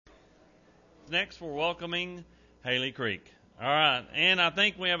next for welcoming Haley Creek. All right, and I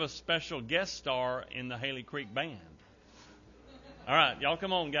think we have a special guest star in the Haley Creek Band. All right, y'all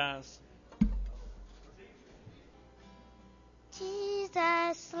come on, guys.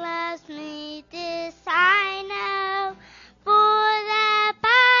 Jesus loves me, this I know, for the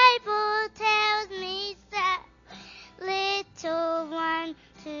Bible tells me so. Little one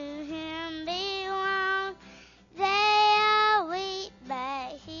to him belong, they are weak,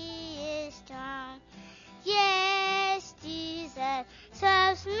 but he is strong. Yes, Jesus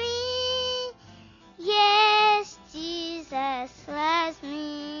loves me. Yes, Jesus loves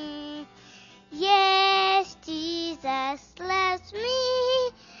me. Yes, Jesus loves me.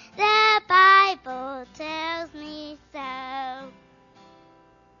 The Bible tells me so.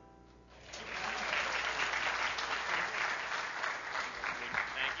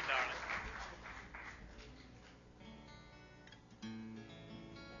 Thank you, darling.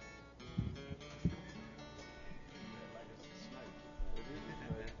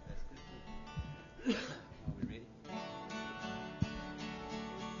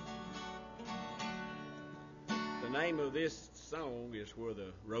 The name of this song is Where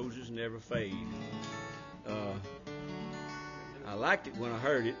the Roses Never Fade. I liked it when I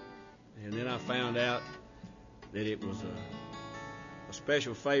heard it, and then I found out that it was a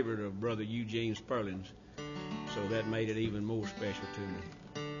special favorite of Brother Eugene Sperling's, so that made it even more special to me.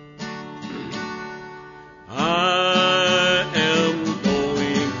 I am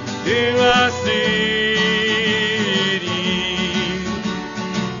going to a city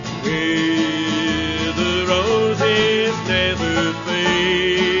where the roses never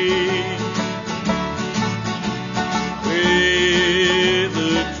fade, where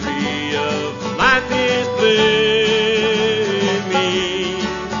the tree of life is blooming,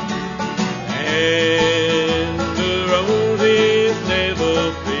 and the roses never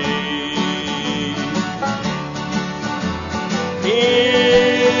fade.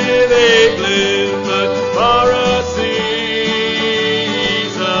 Here they bloom but for a season,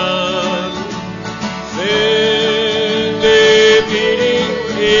 soon their beauty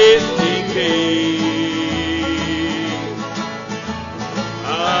is decayed. I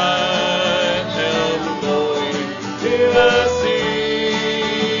am going to a city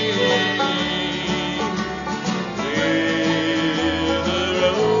where the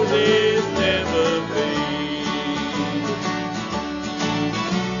roses never fade.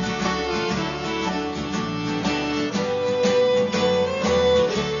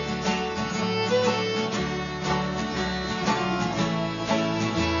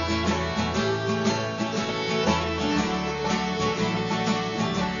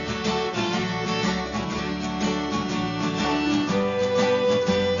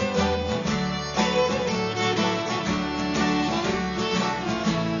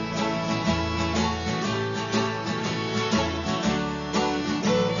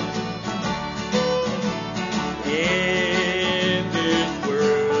 In this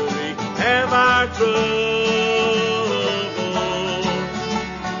world we have our troubles.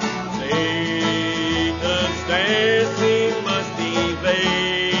 Satan's dancing must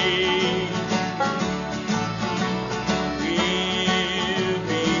evade. We'll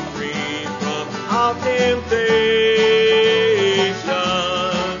be free from all temptation,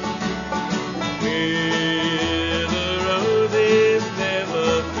 where the roses never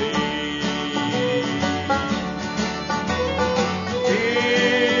fade.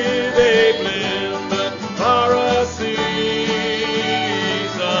 Here they bloom but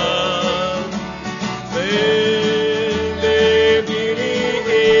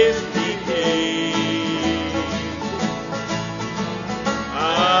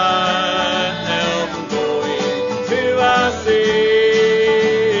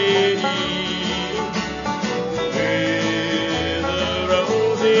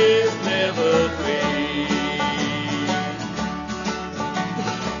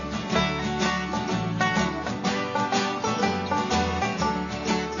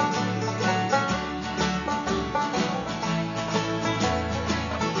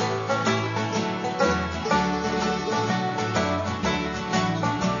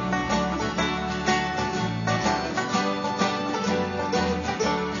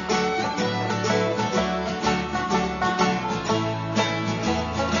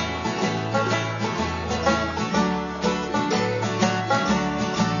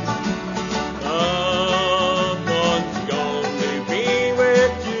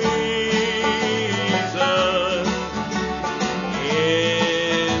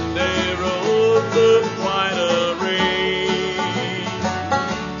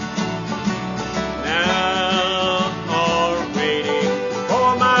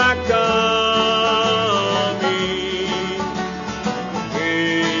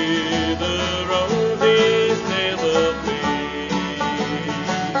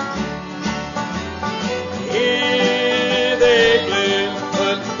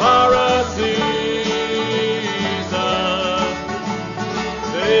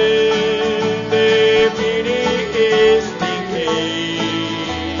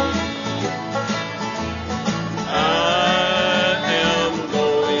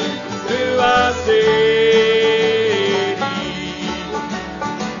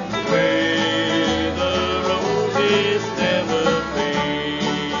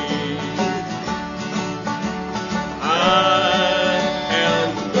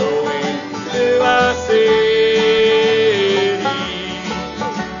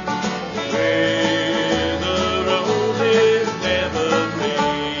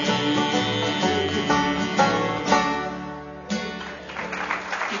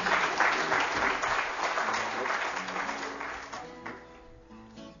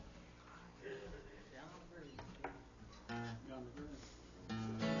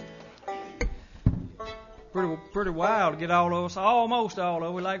pretty wild to get all of us, almost all of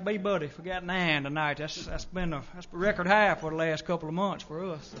us. We like B-Buddy for got 9 tonight. That's been a record high for the last couple of months for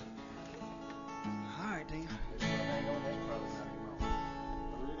us. So. All right, then.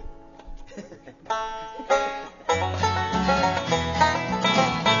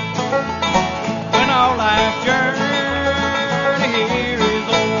 When our life journey here is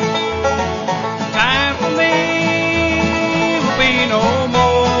over, time for me will be no more.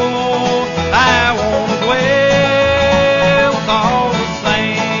 I want to dwell with all the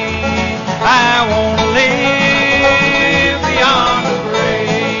saints. I want to live beyond the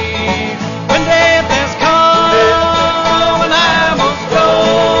grave. When death has come and I must go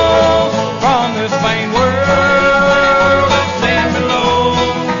from this vain world of sin below,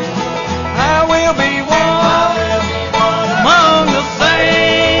 I will be one among the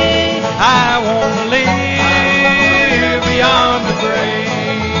saints. I want to live beyond the grave.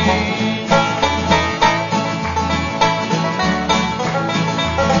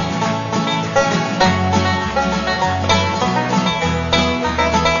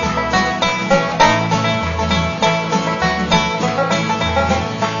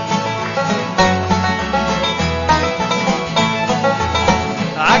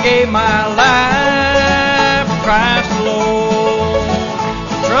 I gave my life for Christ alone,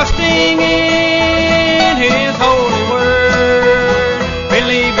 trusting in His holy word,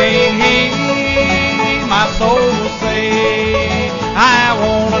 believing He my soul will save. I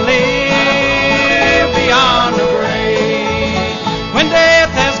want to live beyond the grave. When death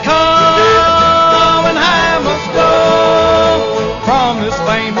has come and I must go from this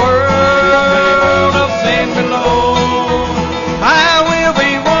vain world of sin below, I will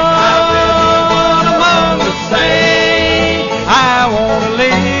be one among the saints. I want to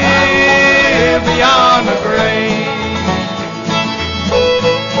live beyond the grave.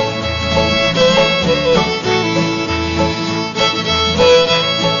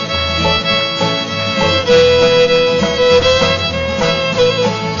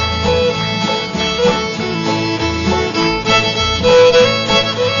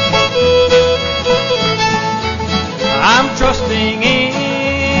 I'm trusting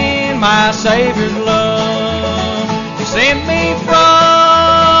in my Savior's love. He sent me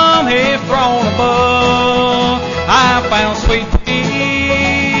from His throne above. I found sweet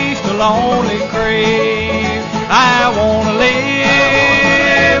peace the lonely crave. I want to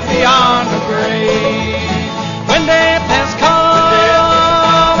live beyond the grave. When death has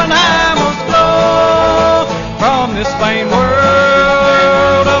come and I must go from this vain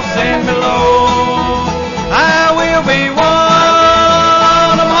world of sin below, I will be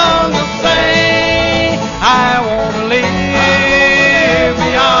one among the saints. I want to live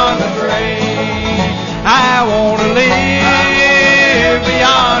beyond the grave. I want to live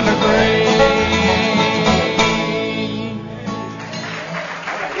beyond the grave.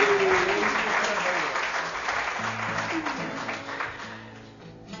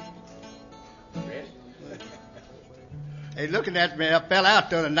 Hey, looking at me, I fell out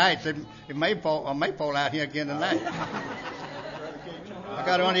the other night. Said, I may fall out here again tonight. I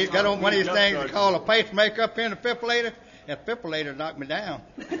got on one of these things they call a pacemaker up here in the defibrillator. That defibrillator knocked me down.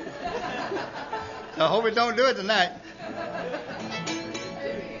 So I hope it don't do it tonight.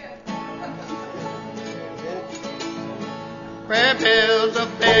 Prayer bills of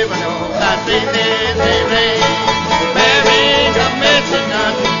favor, no, I see they rain. Bearing a message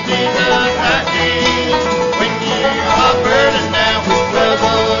unto Jesus I came. When you are burdened down with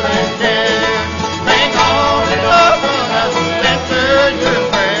trouble and care, bring on the love of us, answer your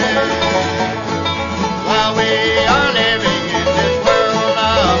prayer. While we are living in this world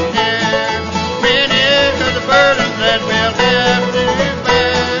of care, many are the burdens that we'll have to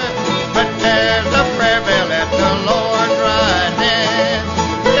bear. But there's a prayer bell at the Lord's right hand.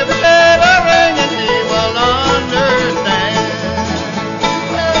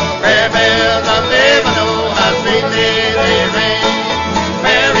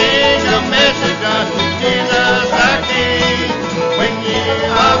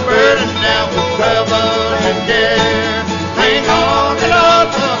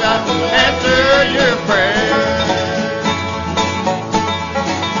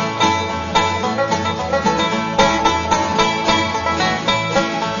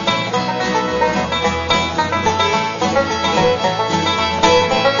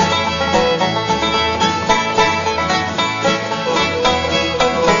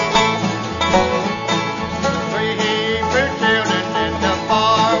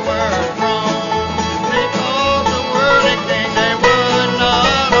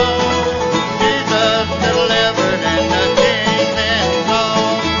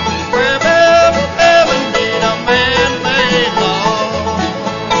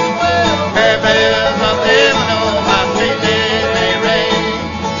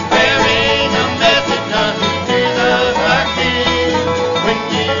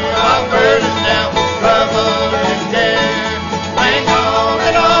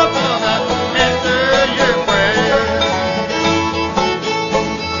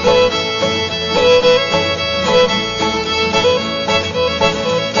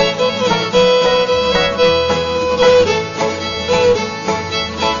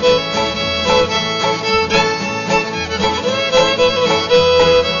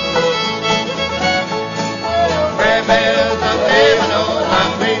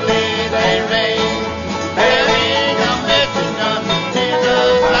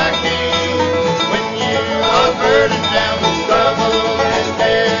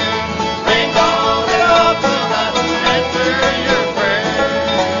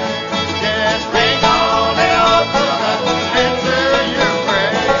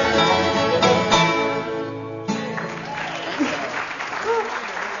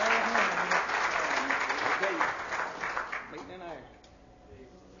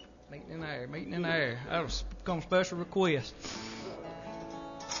 come special request.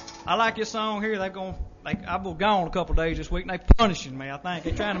 I like this song here. I was gone a couple of days this week, and they punishing me, I think.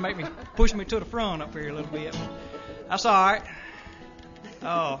 They're trying to make me, push me to the front up here a little bit. That's all right.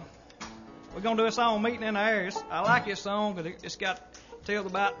 We're going to do a song, Meeting in the Air. I like this song because it's tells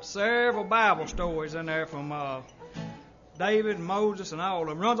about several Bible stories in there from David and Moses and all of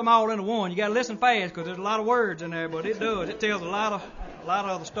them. Runs them all into one. You got to listen fast because there's a lot of words in there, but it does. It tells a lot of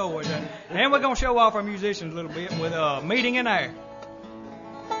other stories. And we're going to show off our musicians a little bit with Meeting in the Air.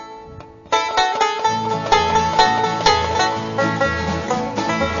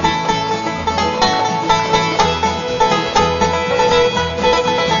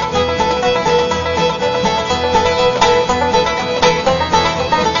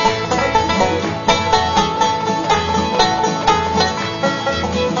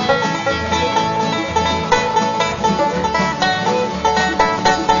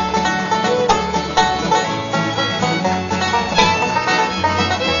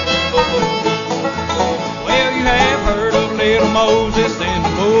 Moses and the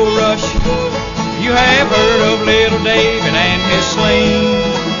bulrush. You have heard of little David and his sling.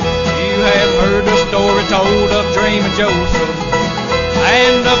 You have heard the story told of dreaming Joseph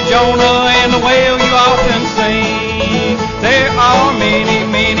and of Jonah and the whale you often sing. There are many,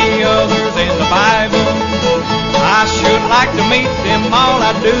 many others in the Bible. I should like to meet them all,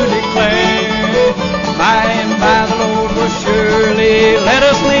 I do declare. By and by the Lord will surely let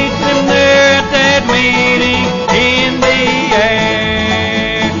us meet them there at that meeting in the air.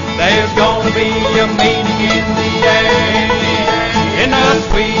 There's gonna be a meeting in the air, in the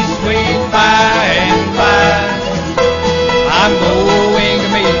sweet, sweet by and by. I'm going to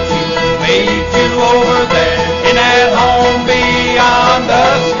meet you over there in that home beyond the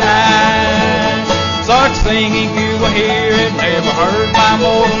sky. Such singing you will hear and never heard by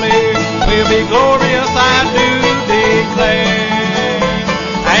mortal ear will be glorious, I do declare.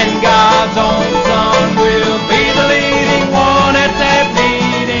 And God's own Son will be the leading one at that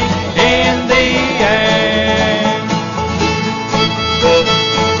meeting in the air.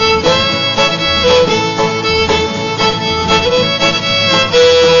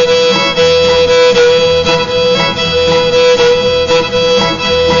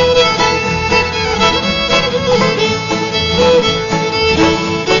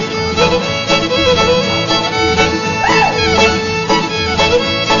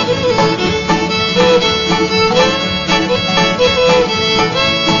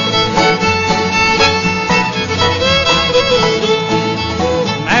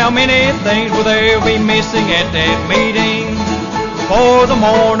 Many things will there be missing at that meeting, for the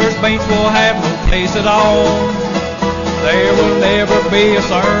mourners' bench will have no place at all. There will never be a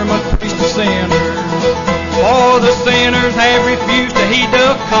sermon preached to sinners, for the sinners have refused to heed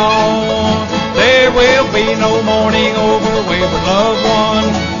the call. There will be no mourning over wayward loved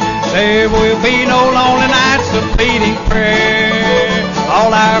ones. There will be no lonely nights of pleading prayer. All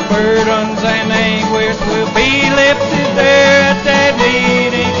our burdens and anguish will be lifted there at that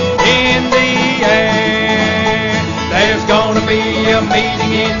meeting in the air. There's gonna be a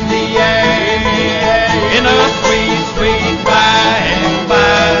meeting in the air, in a sweet, sweet by and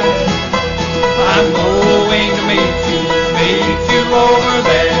by. I'm going to meet you over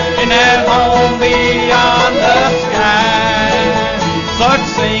there in that home beyond the sky. Such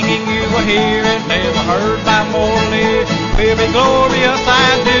singing you will hear and never heard by mortal ear will be glorious,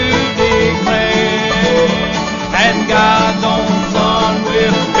 I do declare. And God's own Son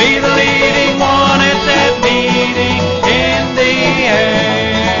will be the leading one at that meeting in the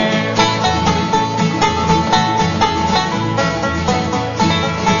air.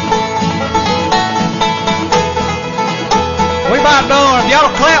 We about done. If y'all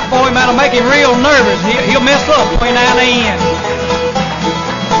clap for him, that'll make him real nervous. He'll mess up between now and the end.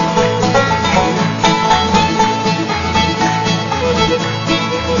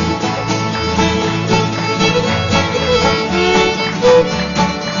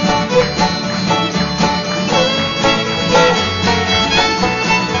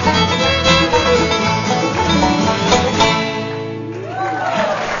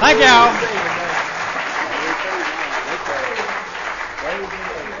 Thank y'all.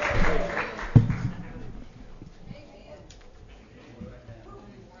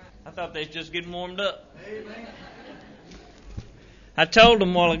 I thought they was just getting warmed up. I told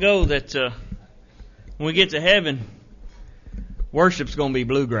them a while ago that when we get to heaven, worship's going to be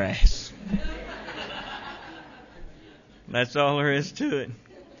bluegrass. That's all there is to it.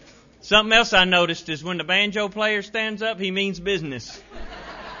 Something else I noticed is when the banjo player stands up, he means business.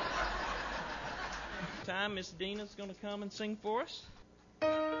 Time Miss Dina's going to come and sing for us.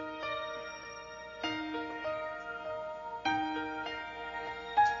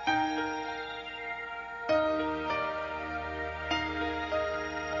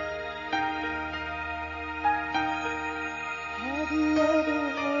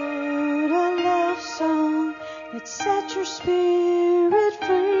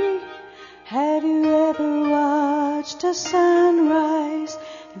 watched a sunrise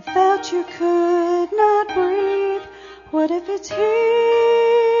and felt you could not breathe? What if it's here?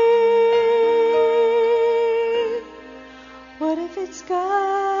 What if it's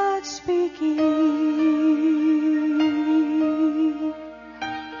God speaking?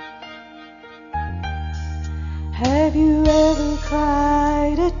 Have you ever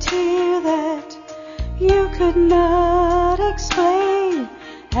cried a tear that you could not explain?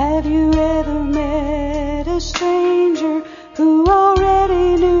 Have you ever met a stranger who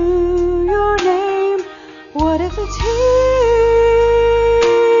already knew your name? What if it's here?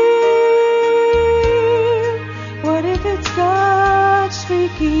 What if it's God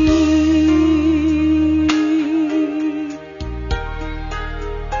speaking?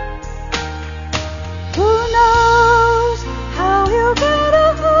 Who knows how he'll get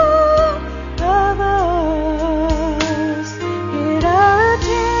a hold of us? Get our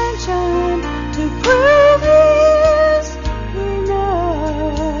attention to prove he is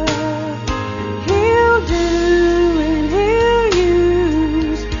enough. He'll do and he'll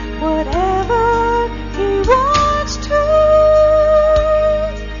use whatever he wants to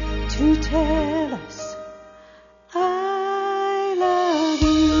tell us, I love you.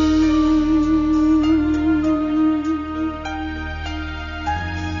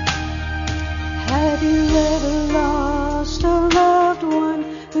 Have you ever lost a loved one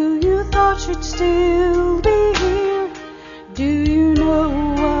who you thought should still be here? Do you know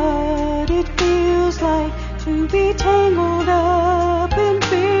what it feels like to be tangled up in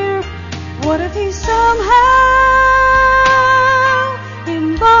fear? What if he's somehow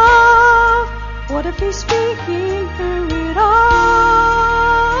involved? What if he's speaking through it all?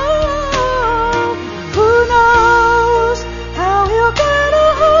 Who knows how he'll get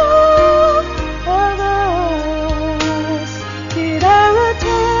a hold of us? Get our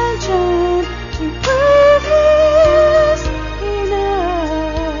attention to prove he's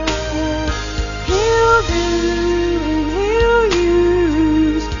enough. He'll do and he'll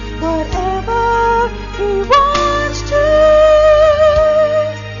use whatever he wants to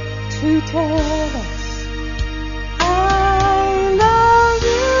tell us, I love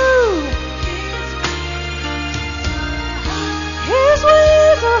you. His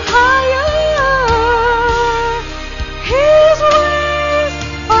ways are higher. His ways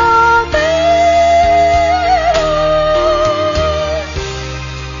are better.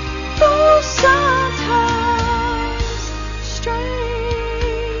 Though sometimes strange,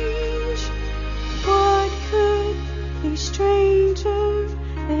 what could be stranger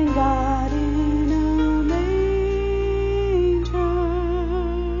than God in a manger?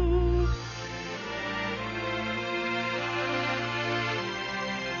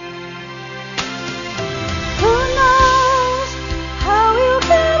 Who knows how he'll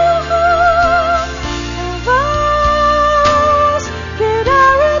get a hold of us? Get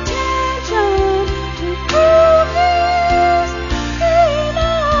our attention to prove he's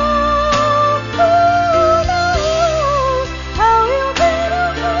enough. Who knows how he'll get a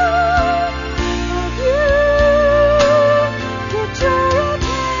hold of you? Get your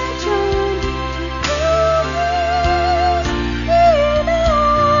attention to prove he's enough.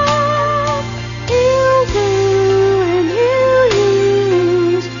 He'll do and he'll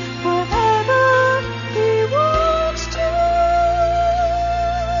use whatever he wants to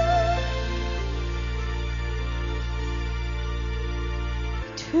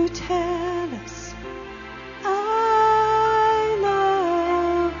tell us, I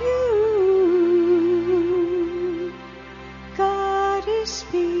love you. God is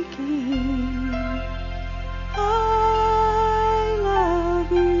speaking, I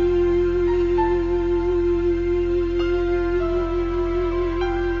love you.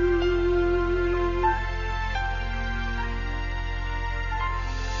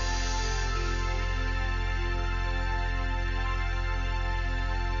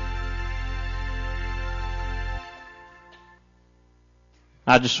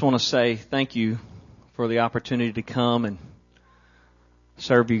 I just want to say thank you for the opportunity to come and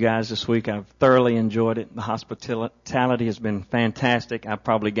serve you guys this week. I've thoroughly enjoyed it. The hospitality has been fantastic. I've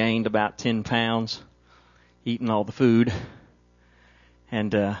probably gained about 10 pounds eating all the food.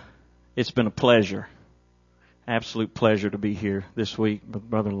 And it's been a pleasure, absolute pleasure to be here this week with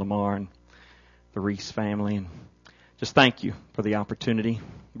Brother Lamar and the Reese family. And just thank you for the opportunity,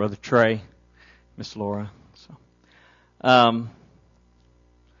 Brother Trey, Miss Laura.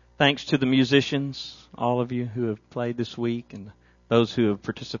 Thanks to the musicians, all of you who have played this week, and those who have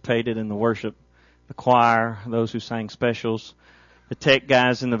participated in the worship, the choir, those who sang specials, the tech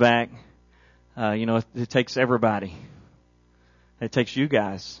guys in the back. It takes everybody. It takes you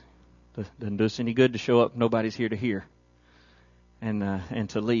guys. Doesn't do us any good to show up. Nobody's here to hear and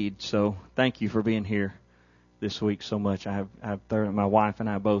to lead. So thank you for being here this week so much. My wife and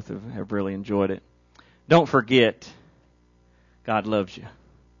I both have really enjoyed it. Don't forget, God loves you.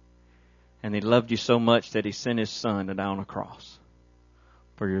 And He loved you so much that He sent His Son to die on a cross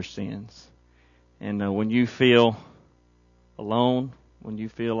for your sins. And when you feel alone, when you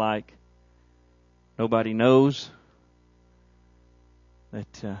feel like nobody knows,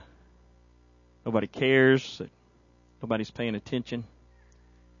 that nobody cares, that nobody's paying attention,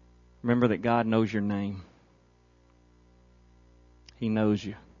 remember that God knows your name. He knows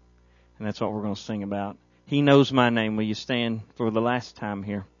you. And that's what we're going to sing about. He knows my name. Will you stand for the last time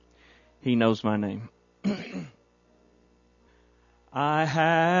here? He knows my name. I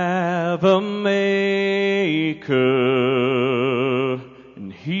have a Maker,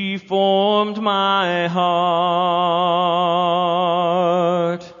 and He formed my heart.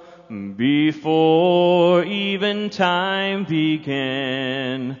 Before even time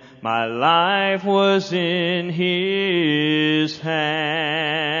began, my life was in His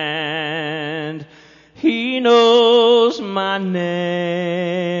hand. He knows my name.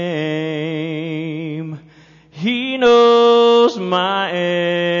 He knows my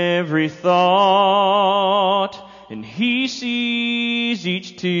every thought. And He sees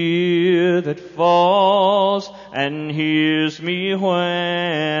each tear that falls and hears me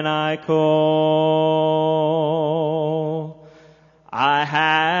when I call. I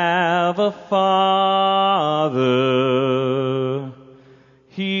have a Father.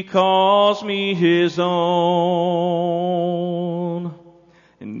 He calls me His own.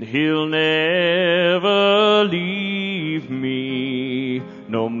 And He'll never leave me,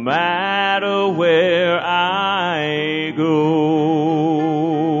 no matter where I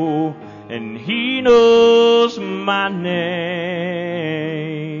go. And He knows my name.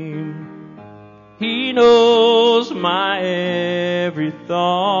 He knows my every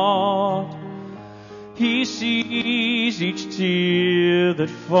thought. He sees each tear that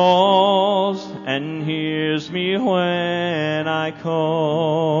falls and hears me when I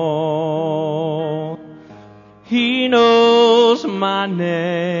call. He knows my name.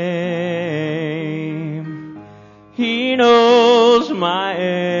 He knows my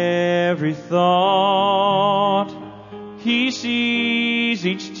every thought. He sees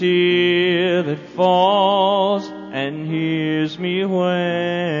each tear that falls and hears me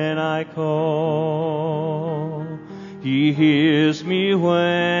when I call. He hears me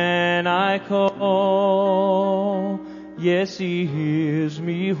when I call. Yes, He hears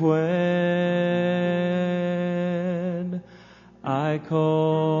me when I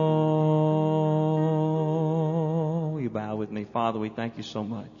call. Will you bow with me? Father, we thank You so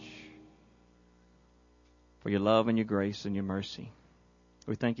much for Your love and Your grace and Your mercy.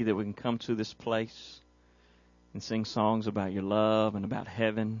 We thank You that we can come to this place and sing songs about Your love and about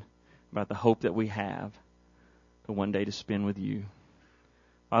heaven, about the hope that we have to one day to spend with You.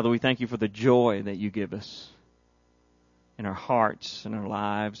 Father, we thank You for the joy that You give us in our hearts and our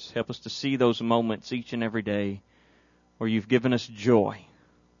lives. Help us to see those moments each and every day where You've given us joy.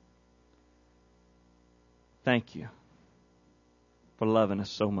 Thank You for loving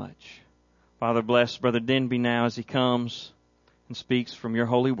us so much. Father, bless Brother Denby now as he comes and speaks from Your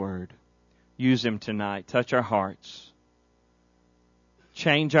holy word. Use him tonight. Touch our hearts.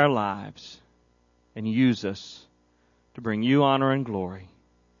 Change our lives. And use us to bring You honor and glory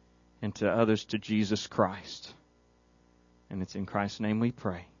and to others to Jesus Christ. And it's in Christ's name we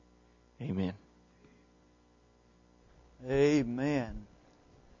pray. Amen. Amen.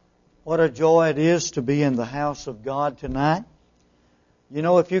 What a joy it is to be in the house of God tonight. You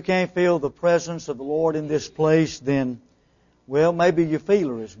know, if you can't feel the presence of the Lord in this place, then, well, maybe your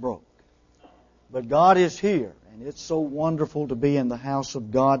feeler is broke. But God is here, and it's so wonderful to be in the house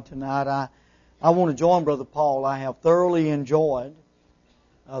of God tonight. I want to join Brother Paul. I have thoroughly enjoyed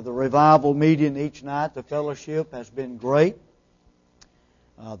the revival meeting each night. The fellowship has been great.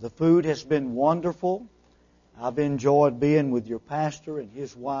 The food has been wonderful. I've enjoyed being with your pastor and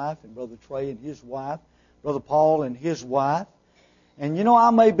his wife, and Brother Trey and his wife, Brother Paul and his wife. And you know, I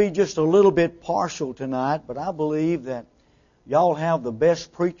may be just a little bit partial tonight, but I believe that y'all have the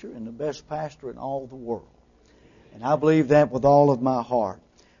best preacher and the best pastor in all the world. And I believe that with all of my heart.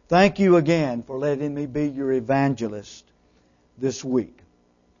 Thank you again for letting me be your evangelist this week.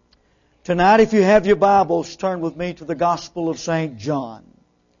 Tonight, if you have your Bibles, turn with me to the Gospel of St. John.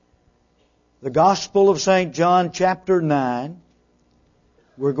 The Gospel of St. John, chapter 9.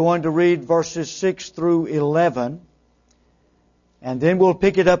 We're going to read verses 6 through 11. And then we'll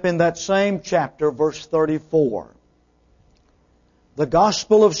pick it up in that same chapter, verse 34. The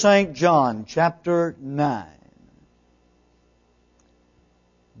Gospel of St. John, chapter 9.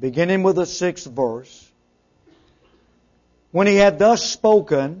 Beginning with the 6th verse. When he had thus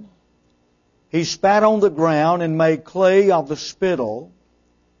spoken, he spat on the ground and made clay of the spittle,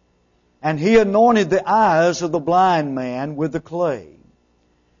 and he anointed the eyes of the blind man with the clay,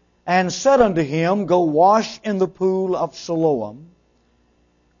 and said unto him, Go wash in the pool of Siloam,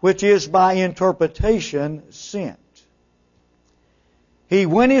 which is by interpretation sent. He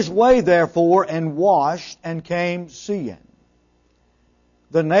went his way therefore and washed and came seeing.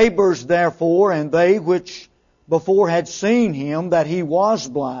 The neighbors therefore and they which before had seen him that he was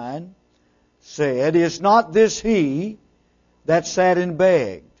blind said, Is not this he that sat and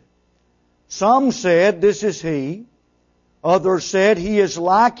begged? Some said, This is he. Others said, He is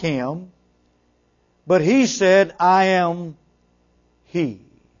like him. But he said, I am he.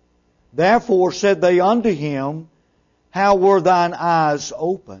 Therefore said they unto him, How were thine eyes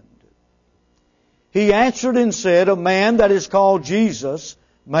opened? He answered and said, A man that is called Jesus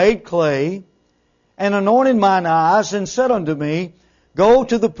made clay, and anointed mine eyes, and said unto me, Go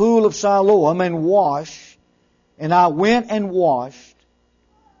to the pool of Siloam and wash. And I went and washed,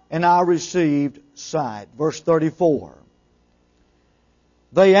 and I received sight. Verse 34.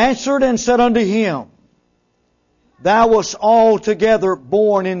 They answered and said unto him, Thou wast altogether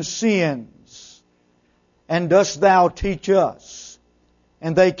born in sins, and dost thou teach us?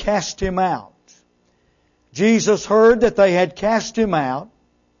 And they cast him out. Jesus heard that they had cast him out,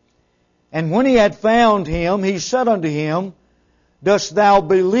 and when he had found him, he said unto him, Dost thou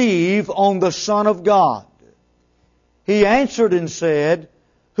believe on the Son of God? He answered and said,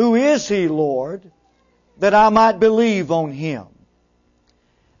 Who is he, Lord, that I might believe on him?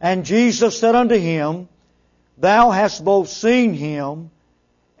 And Jesus said unto him, Thou hast both seen him,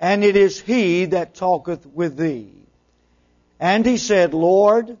 and it is he that talketh with thee. And he said,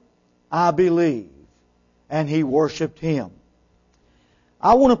 Lord, I believe. And he worshipped him.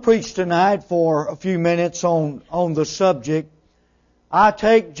 I want to preach tonight for a few minutes on the subject, I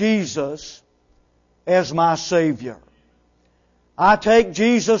take Jesus as my Savior. I take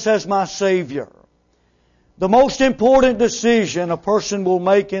Jesus as my Savior. The most important decision a person will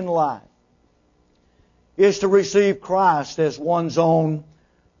make in life is to receive Christ as one's own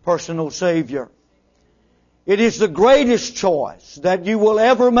personal Savior. It is the greatest choice that you will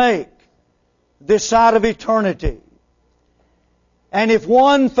ever make this side of eternity. And if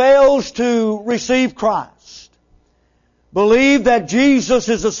one fails to receive Christ, believe that Jesus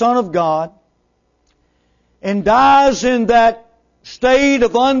is the Son of God, and dies in that state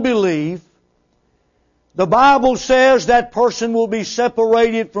of unbelief, the Bible says that person will be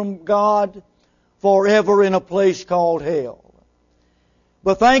separated from God forever in a place called hell.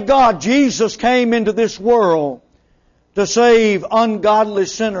 But thank God Jesus came into this world to save ungodly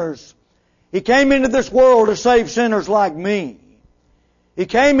sinners. He came into this world to save sinners like me. He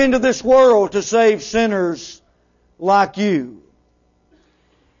came into this world to save sinners like you.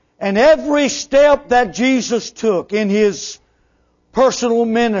 And every step that Jesus took in His personal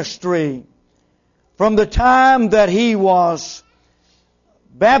ministry, from the time that He was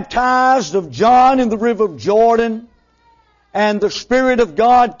baptized of John in the river of Jordan, and the Spirit of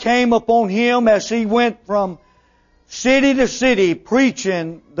God came upon Him as He went from city to city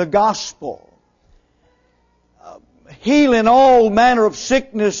preaching the gospel, healing all manner of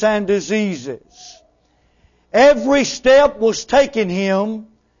sickness and diseases. Every step was taking Him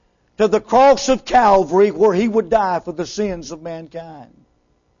to the cross of Calvary where He would die for the sins of mankind.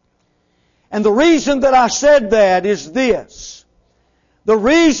 And the reason that I said that is this. The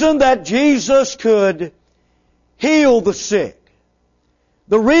reason that Jesus could heal the sick,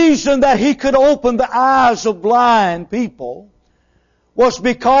 the reason that He could open the eyes of blind people, was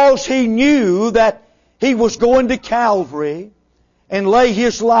because He knew that He was going to Calvary and lay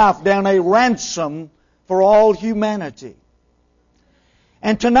His life down a ransom for all humanity.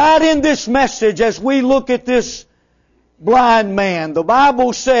 And tonight in this message, as we look at this blind man, the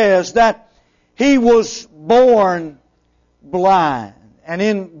Bible says that he was born blind. And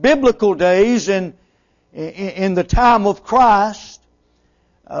in biblical days, in the time of Christ,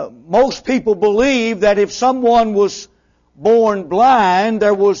 most people believe that if someone was born blind,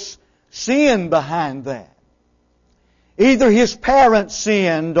 there was sin behind that. Either his parents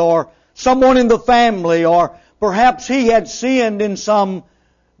sinned, or someone in the family, or perhaps he had sinned in some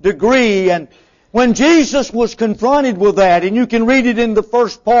degree. And when Jesus was confronted with that, and you can read it in the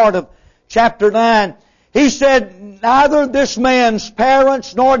first part of chapter 9, He said, neither this man's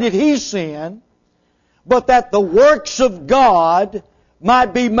parents nor did he sin, but that the works of God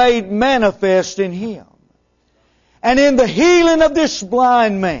might be made manifest in him. And in the healing of this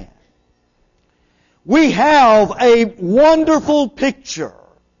blind man, we have a wonderful picture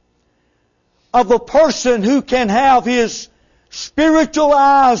of a person who can have his spiritual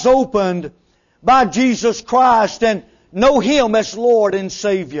eyes opened by Jesus Christ and know Him as Lord and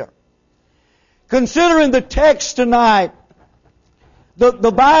Savior. Considering the text tonight,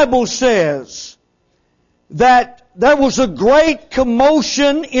 the Bible says that there was a great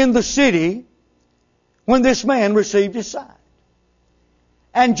commotion in the city when this man received his sight.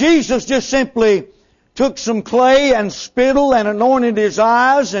 And Jesus just simply took some clay and spittle and anointed his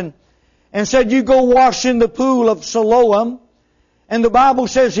eyes and said, you go wash in the pool of Siloam. And the Bible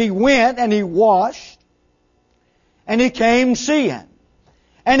says he went and he washed and he came seeing.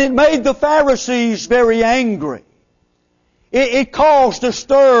 And it made the Pharisees very angry. It caused a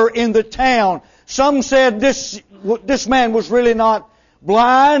stir in the town. Some said this man was really not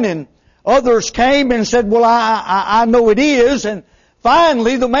blind, and others came and said, well, I know it is. And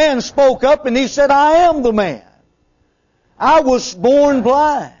finally the man spoke up and he said, I am the man. I was born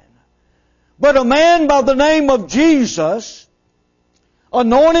blind. But a man by the name of Jesus,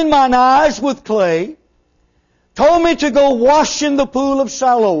 anointing mine eyes with clay, told me to go wash in the pool of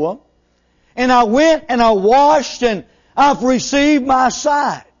Siloam. And I went and I washed and I've received my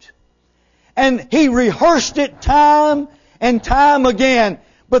sight. And he rehearsed it time and time again.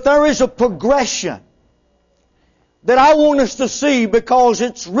 But there is a progression that I want us to see, because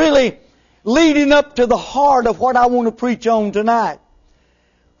it's really leading up to the heart of what I want to preach on tonight.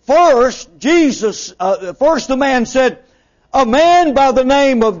 First, the man said, a man by the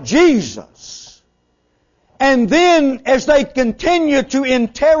name of Jesus. And then, as they continued to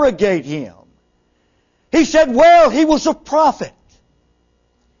interrogate him, he said, well, he was a prophet.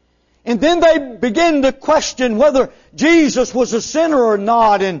 And then they began to question whether Jesus was a sinner or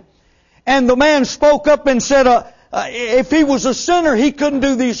not. And the man spoke up and said, if he was a sinner, he couldn't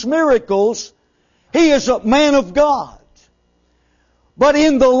do these miracles. He is a man of God. But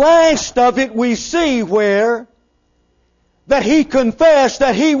in the last of it, we see where that he confessed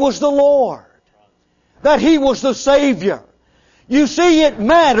that he was the Lord, that he was the Savior. You see, it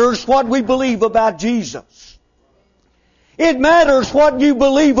matters what we believe about Jesus. It matters what you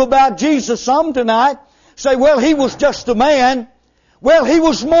believe about Jesus. Some tonight say, well, he was just a man. Well, he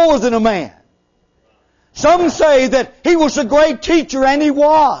was more than a man. Some say that he was a great teacher, and he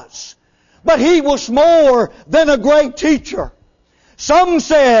was. But he was more than a great teacher. Some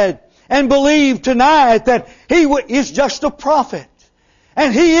said and believe tonight that he is just a prophet.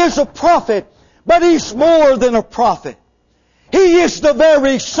 And he is a prophet, but he's more than a prophet. He is the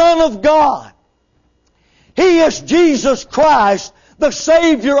very Son of God. He is Jesus Christ, the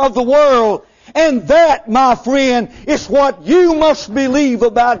Savior of the world. And that, my friend, is what you must believe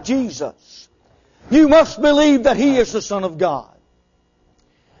about Jesus. You must believe that He is the Son of God.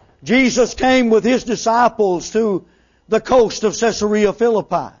 Jesus came with His disciples to the coast of Caesarea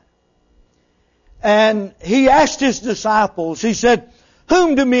Philippi. And He asked His disciples, He said,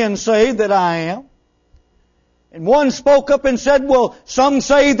 whom do men say that I am? And one spoke up and said, well, some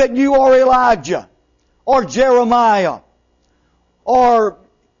say that you are Elijah, or Jeremiah, or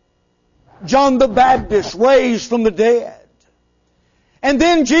John the Baptist raised from the dead. And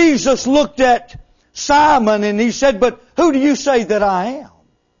then Jesus looked at Simon and He said, but who do you say that I am?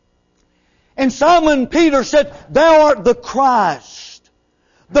 And Simon Peter said, thou art the Christ,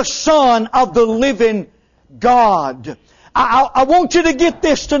 the Son of the living God. I want you to get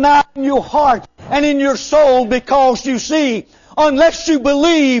this tonight in your heart and in your soul, because you see, unless you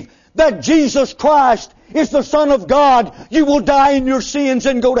believe that Jesus Christ is the Son of God, you will die in your sins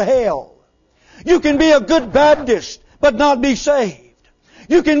and go to hell. You can be a good Baptist but not be saved.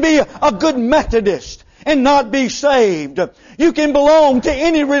 You can be a good Methodist and not be saved. You can belong to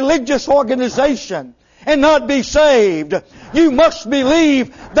any religious organization and not be saved. You must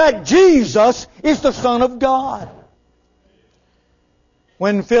believe that Jesus is the Son of God.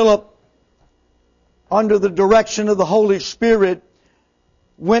 When Philip, under the direction of the Holy Spirit,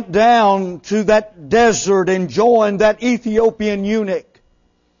 went down to that desert and joined that Ethiopian eunuch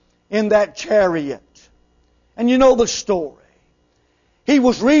in that chariot. And you know the story. He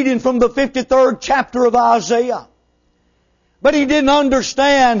was reading from the 53rd chapter of Isaiah. But he didn't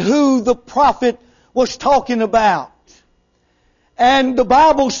understand who the prophet was talking about. And the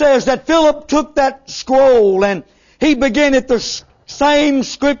Bible says that Philip took that scroll and he began at the same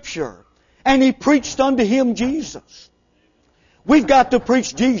scripture and he preached unto him Jesus. We've got to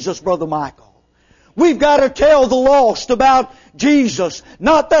preach Jesus, Brother Michael. We've got to tell the lost about Jesus.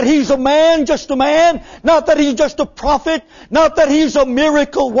 Not that He's a man, just a man. Not that He's just a prophet. Not that He's a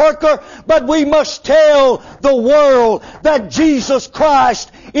miracle worker. But we must tell the world that Jesus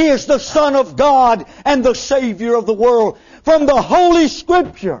Christ is the Son of God and the Savior of the world. From the Holy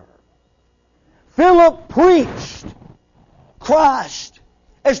Scripture, Philip preached Christ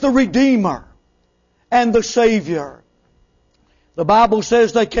as the Redeemer and the Savior. The Bible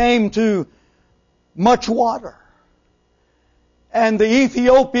says they came to much water. And the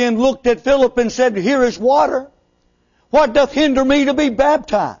Ethiopian looked at Philip and said, "Here is water. What doth hinder me to be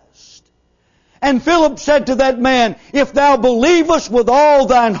baptized?" And Philip said to that man, "If thou believest with all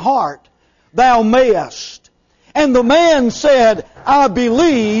thine heart, thou mayest." And the man said, "I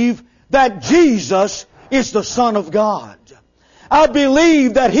believe that Jesus is the Son of God. I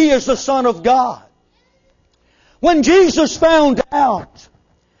believe that He is the Son of God." When Jesus found out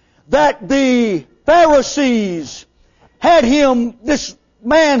that the Pharisees had him, this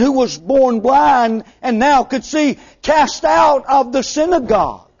man who was born blind and now could see, cast out of the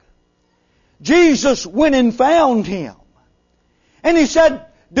synagogue, Jesus went and found him. And He said,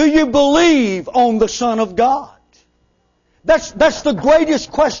 "Do you believe on the Son of God?" That's the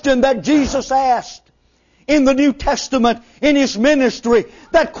greatest question that Jesus asked in the New Testament, in His ministry.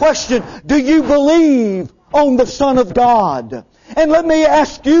 That question, do you believe on the Son of God? And let me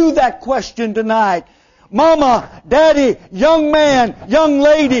ask you that question tonight. Mama, Daddy, young man, young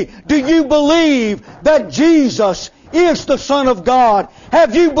lady, do you believe that Jesus is the Son of God?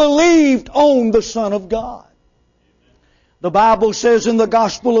 Have you believed on the Son of God? The Bible says in the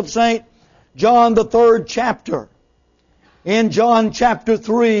Gospel of St. John, the 3rd chapter, in John chapter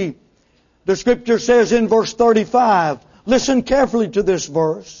 3, the Scripture says in verse 35, listen carefully to this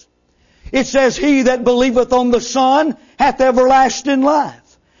verse. It says, "He that believeth on the Son hath everlasting life.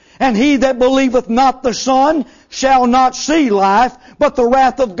 And he that believeth not the Son shall not see life, but the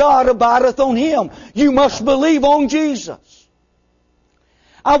wrath of God abideth on him." You must believe on Jesus.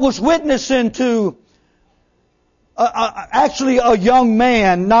 I was witnessing to actually a young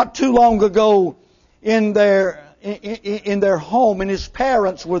man not too long ago in their home, and his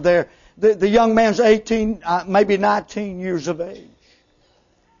parents were there. The young man's 18, maybe 19 years of age.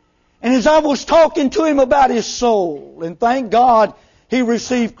 And as I was talking to him about his soul, and thank God he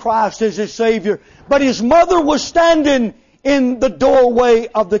received Christ as his Savior, but his mother was standing in the doorway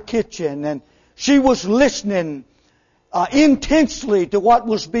of the kitchen, and she was listening intensely to what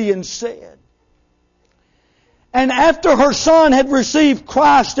was being said. And after her son had received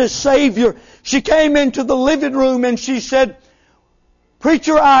Christ as Savior, she came into the living room and she said,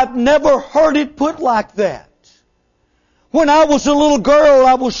 "Preacher, I've never heard it put like that. When I was a little girl,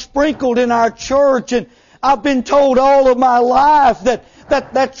 I was sprinkled in our church, and I've been told all of my life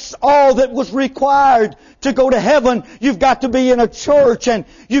that's all that was required to go to heaven. You've got to be in a church, and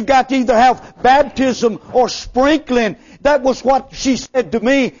you've got to either have baptism or sprinkling." That was what she said to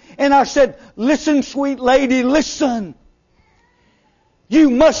me. And I said, "Listen, sweet lady, listen. You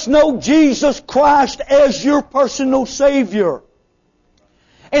must know Jesus Christ as your personal Savior."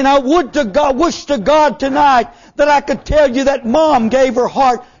 And I wish to God tonight that I could tell you that Mom gave her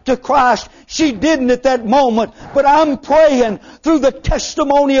heart to Christ. She didn't at that moment. But I'm praying through the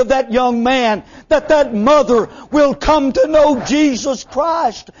testimony of that young man that mother will come to know Jesus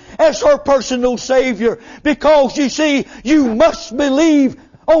Christ as her personal Savior. Because you see, you must believe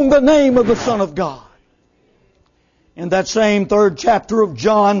on the name of the Son of God. In that same 3rd chapter of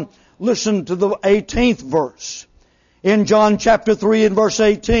John, listen to the 18th verse. In John chapter 3 and verse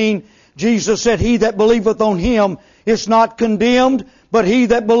 18, Jesus said, "He that believeth on Him is not condemned, but he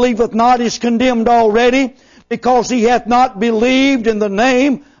that believeth not is condemned already, because he hath not believed in the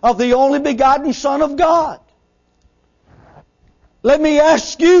name of the only begotten Son of God." Let me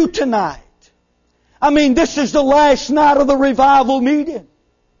ask you tonight. This is the last night of the revival meeting.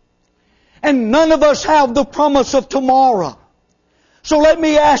 And none of us have the promise of tomorrow. So let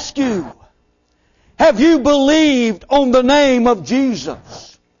me ask you, have you believed on the name of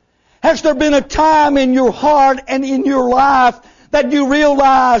Jesus? Has there been a time in your heart and in your life that you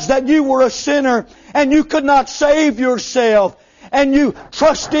realized that you were a sinner and you could not save yourself, and you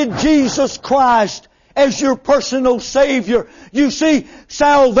trusted Jesus Christ as your personal Savior? You see,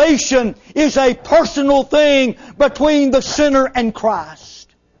 salvation is a personal thing between the sinner and Christ.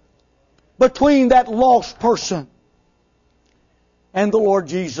 Between that lost person and the Lord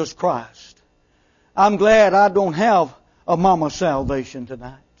Jesus Christ. I'm glad I don't have a mama salvation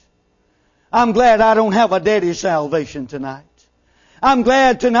tonight. I'm glad I don't have a daddy salvation tonight. I'm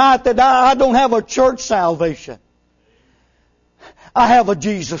glad tonight that I don't have a church salvation. I have a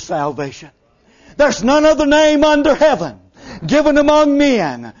Jesus salvation. There's none other name under heaven given among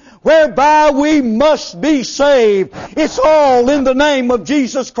men, whereby we must be saved. It's all in the name of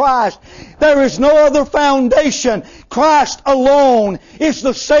Jesus Christ. There is no other foundation. Christ alone is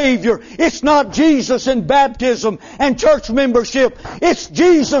the Savior. It's not Jesus and baptism and church membership. It's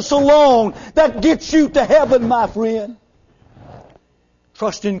Jesus alone that gets you to heaven, my friend.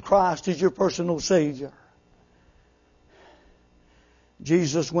 Trust in Christ as your personal Savior.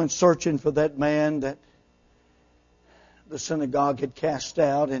 Jesus went searching for that man that the synagogue had cast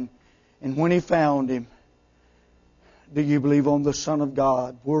out, and when He found him, do you believe on the Son of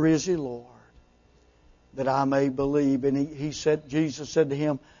God? Where is He, Lord? That I may believe. And Jesus said to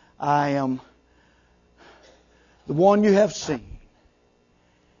him, I am the one you have seen,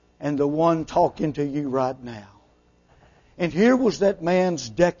 and the one talking to you right now. And here was that man's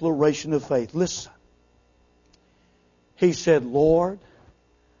declaration of faith. Listen. He said, Lord,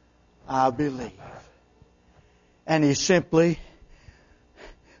 I believe. And he simply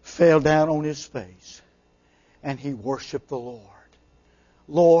fell down on his face and he worshiped the Lord.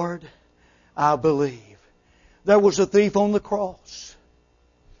 Lord, I believe. There was a thief on the cross.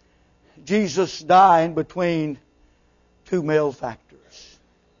 Jesus dying between two malefactors.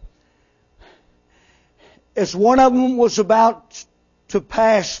 As one of them was about to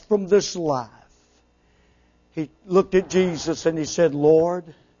pass from this life, he looked at Jesus and he said,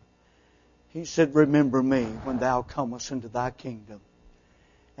 Lord, he said, remember me when thou comest into thy kingdom.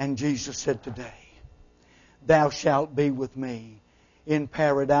 And Jesus said, today, thou shalt be with me in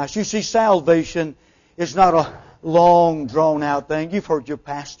paradise. You see, salvation is not a long, drawn-out thing. You've heard your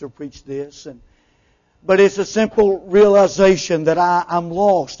pastor preach this. But it's a simple realization that I'm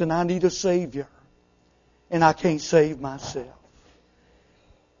lost and I need a Savior. And I can't save myself.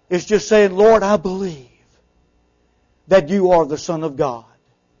 It's just saying, Lord, I believe that you are the Son of God.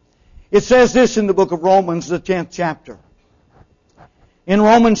 It says this in the book of Romans, the 10th chapter. In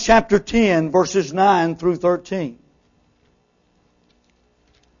Romans chapter 10, verses 9 through 13.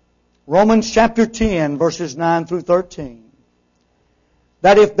 Romans chapter 10, verses 9 through 13.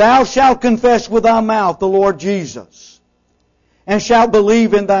 That if thou shalt confess with thy mouth the Lord Jesus, and shalt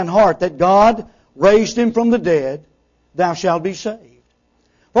believe in thine heart that God raised Him from the dead, thou shalt be saved.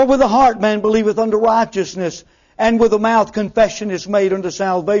 For with the heart man believeth unto righteousness, and with the mouth confession is made unto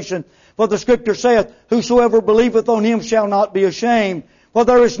salvation. For the Scripture saith, whosoever believeth on Him shall not be ashamed. For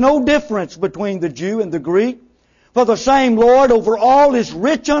there is no difference between the Jew and the Greek. For the same Lord over all is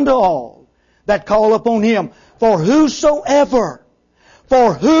rich unto all that call upon Him. For whosoever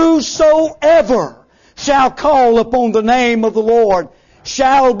shall call upon the name of the Lord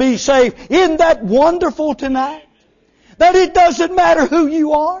shall be saved. Isn't that wonderful tonight? That it doesn't matter who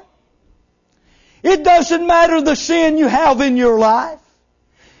you are. It doesn't matter the sin you have in your life.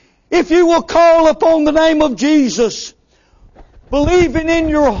 If you will call upon the name of Jesus, believing in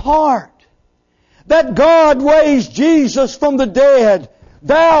your heart that God raised Jesus from the dead,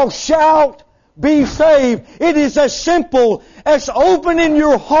 thou shalt be saved. It is as simple as opening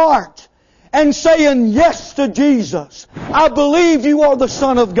your heart and saying yes to Jesus. I believe you are the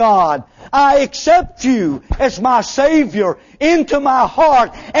Son of God. I accept you as my Savior into my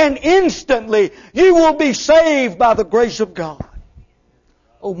heart, and instantly you will be saved by the grace of God.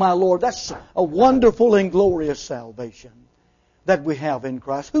 Oh my Lord, that's a wonderful and glorious salvation that we have in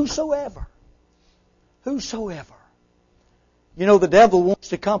Christ. Whosoever. You know, the devil wants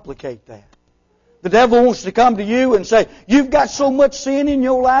to complicate that. The devil wants to come to you and say, you've got so much sin in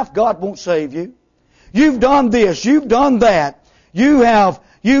your life, God won't save you. You've done this, you've done that. You've not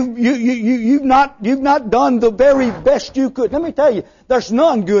done the very best you could. Let me tell you, there's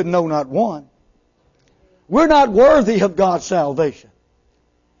none good, no, not one. We're not worthy of God's salvation.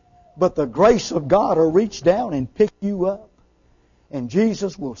 But the grace of God will reach down and pick you up. And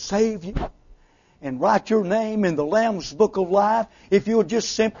Jesus will save you and write your name in the Lamb's Book of Life if you'll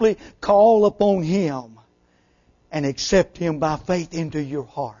just simply call upon Him and accept Him by faith into your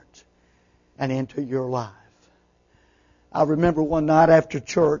heart and into your life. I remember one night after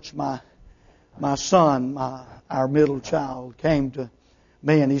church, my son, our middle child, came to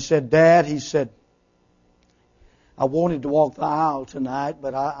me and he said, Dad, he said, I wanted to walk the aisle tonight,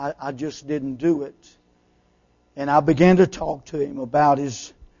 but I just didn't do it. And I began to talk to him about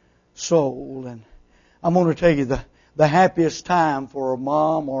his soul. And I'm going to tell you, the happiest time for a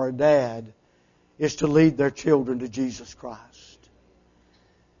mom or a dad is to lead their children to Jesus Christ.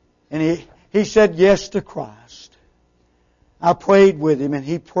 And he said yes to Christ. I prayed with him and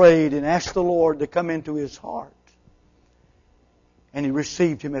he prayed and asked the Lord to come into his heart. And he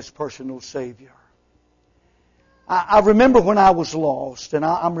received Him as personal Savior. I remember when I was lost, and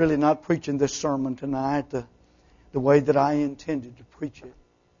I'm really not preaching this sermon tonight. the way that I intended to preach it.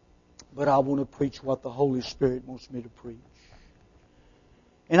 But I want to preach what the Holy Spirit wants me to preach.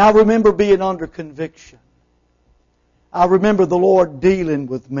 And I remember being under conviction. I remember the Lord dealing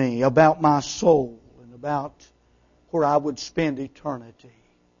with me about my soul and about where I would spend eternity.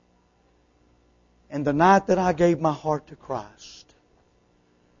 And the night that I gave my heart to Christ,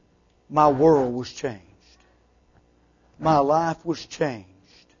 my world was changed. My life was changed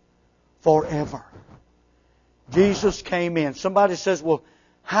forever. Jesus came in. Somebody says, well,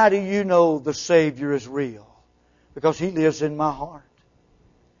 how do you know the Savior is real? Because He lives in my heart.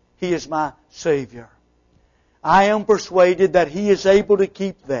 He is my Savior. I am persuaded that He is able to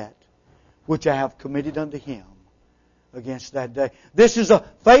keep that which I have committed unto Him against that day. This is a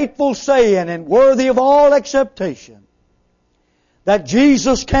faithful saying and worthy of all acceptation, that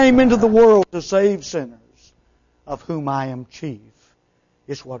Jesus came into the world to save sinners, of whom I am chief,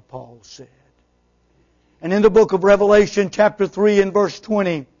 is what Paul said. And in the book of Revelation chapter 3 and verse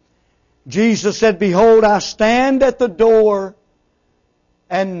 20, Jesus said, Behold, I stand at the door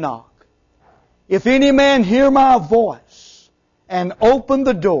and knock. If any man hear my voice and open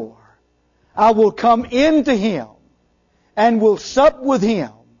the door, I will come into him and will sup with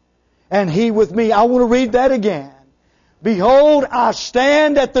him and he with me. I want to read that again. Behold, I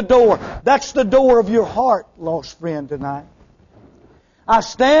stand at the door. That's the door of your heart, lost friend, tonight. I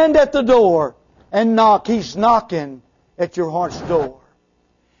stand at the door and knock. He's knocking at your heart's door.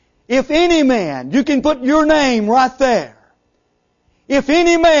 If any man, you can put your name right there. If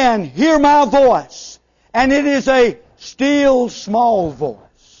any man hear my voice, and it is a still small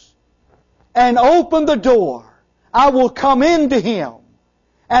voice, and open the door, I will come into him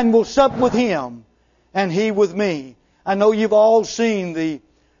and will sup with him and he with me. I know you've all seen the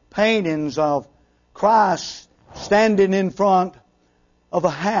paintings of Christ standing in front of a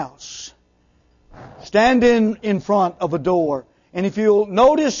house, standing in front of a door. And if you'll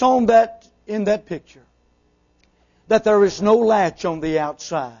notice in that picture, that there is no latch on the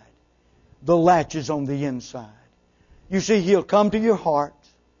outside. The latch is on the inside. You see, He'll come to your heart,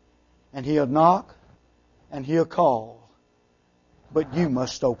 and He'll knock, and He'll call. But you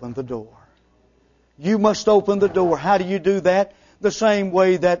must open the door. You must open the door. How do you do that? The same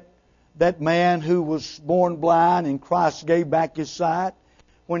way that man who was born blind and Christ gave back his sight,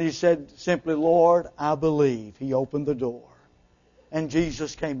 when he said simply, Lord, I believe. He opened the door. And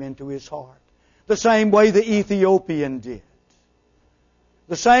Jesus came into his heart. The same way the Ethiopian did.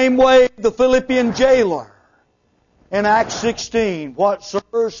 The same way the Philippian jailer in Acts 16. What,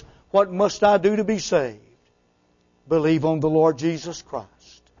 sirs, what must I do to be saved? Believe on the Lord Jesus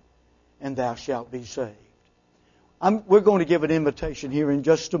Christ, and thou shalt be saved. We're going to give an invitation here in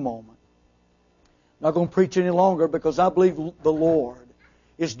just a moment. I'm not going to preach any longer because I believe the Lord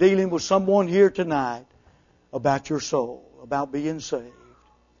is dealing with someone here tonight about your soul, about being saved.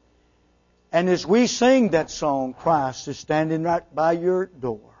 And as we sing that song, Christ is standing right by your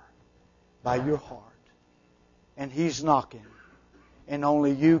door, by your heart. And He's knocking. And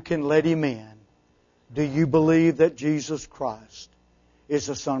only you can let Him in. Do you believe that Jesus Christ is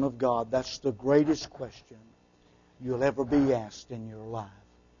the Son of God? That's the greatest question you'll ever be asked in your life.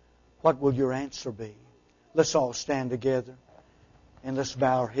 What will your answer be? Let's all stand together and let's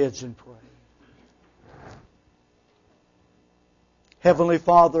bow our heads and pray. Heavenly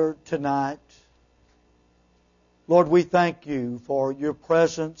Father, tonight, Lord, we thank You for Your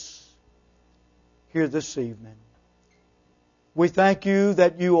presence here this evening. We thank You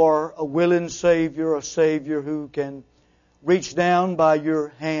that You are a willing Savior, a Savior who can reach down by Your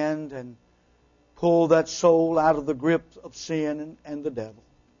hand and pull that soul out of the grip of sin and the devil.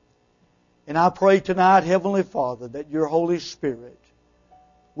 And I pray tonight, Heavenly Father, that Your Holy Spirit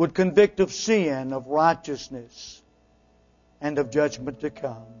would convict of sin, of righteousness, and of judgment to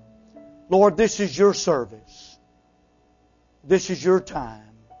come. Lord, this is Your service. This is Your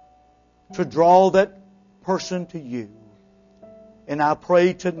time to draw that person to You. And I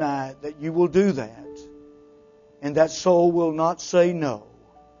pray tonight that You will do that. And that soul will not say no,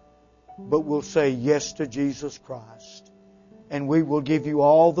 but will say yes to Jesus Christ. And we will give You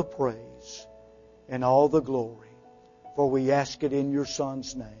all the praise and all the glory. For we ask it in Your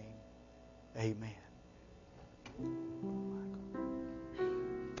Son's name. Amen.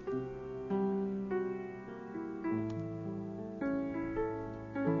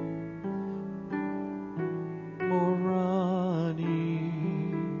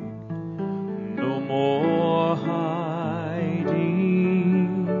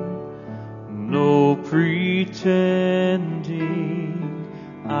 Pretending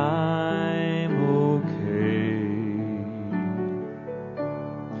I'm okay.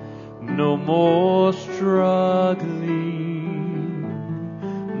 No more struggling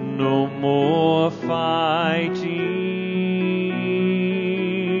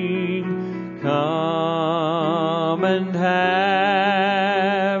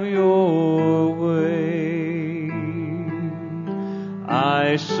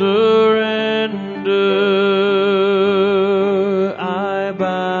I surrender, I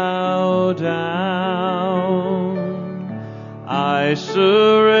bow down, I surrender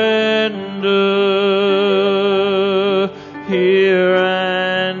here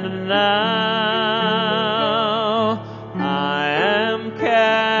and now. I am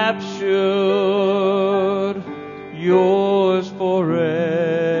captured, yours forever.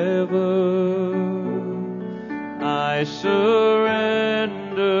 I surrender,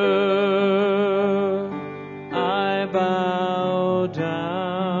 I bow down.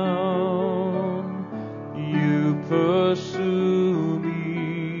 You pursue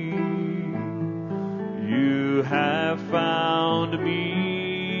me, you have found me.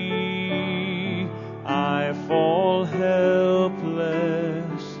 I fall helpless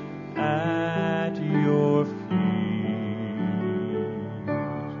at your feet.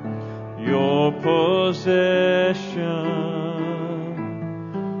 Your possession,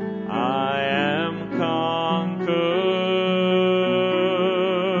 I am conquered.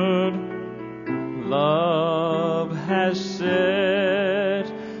 Love has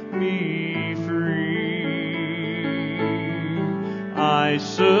set me free. I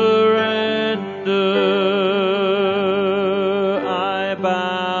surrender, I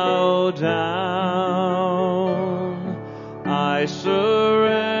bow down, I surrender.